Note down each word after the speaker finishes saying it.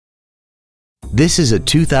This is a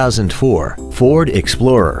 2004 Ford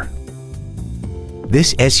Explorer.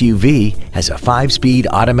 This SUV has a 5-speed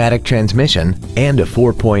automatic transmission and a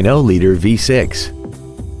 4.0-liter V6.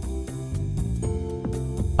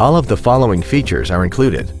 All of the following features are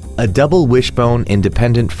included: a double wishbone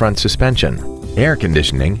independent front suspension, air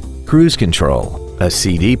conditioning, cruise control, a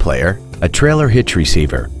CD player, a trailer hitch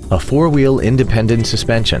receiver, a 4-wheel independent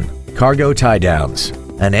suspension, cargo tie-downs,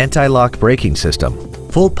 an anti-lock braking system,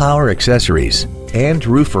 full power accessories, and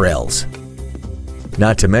roof rails.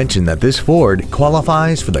 Not to mention that this Ford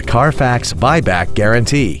qualifies for the Carfax buyback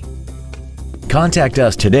guarantee. Contact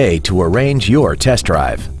us today to arrange your test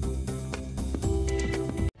drive.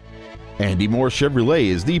 Andy Mohr Chevrolet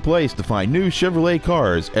is the place to find new Chevrolet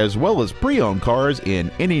cars as well as pre-owned cars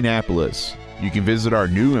in Indianapolis. You can visit our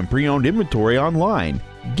new and pre-owned inventory online,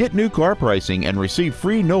 get new car pricing, and receive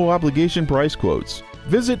free no-obligation price quotes.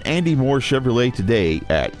 Visit Andy Mohr Chevrolet today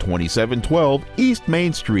at 2712 East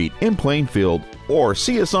Main Street in Plainfield, or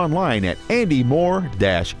see us online at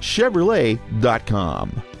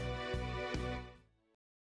andymohr-chevrolet.com.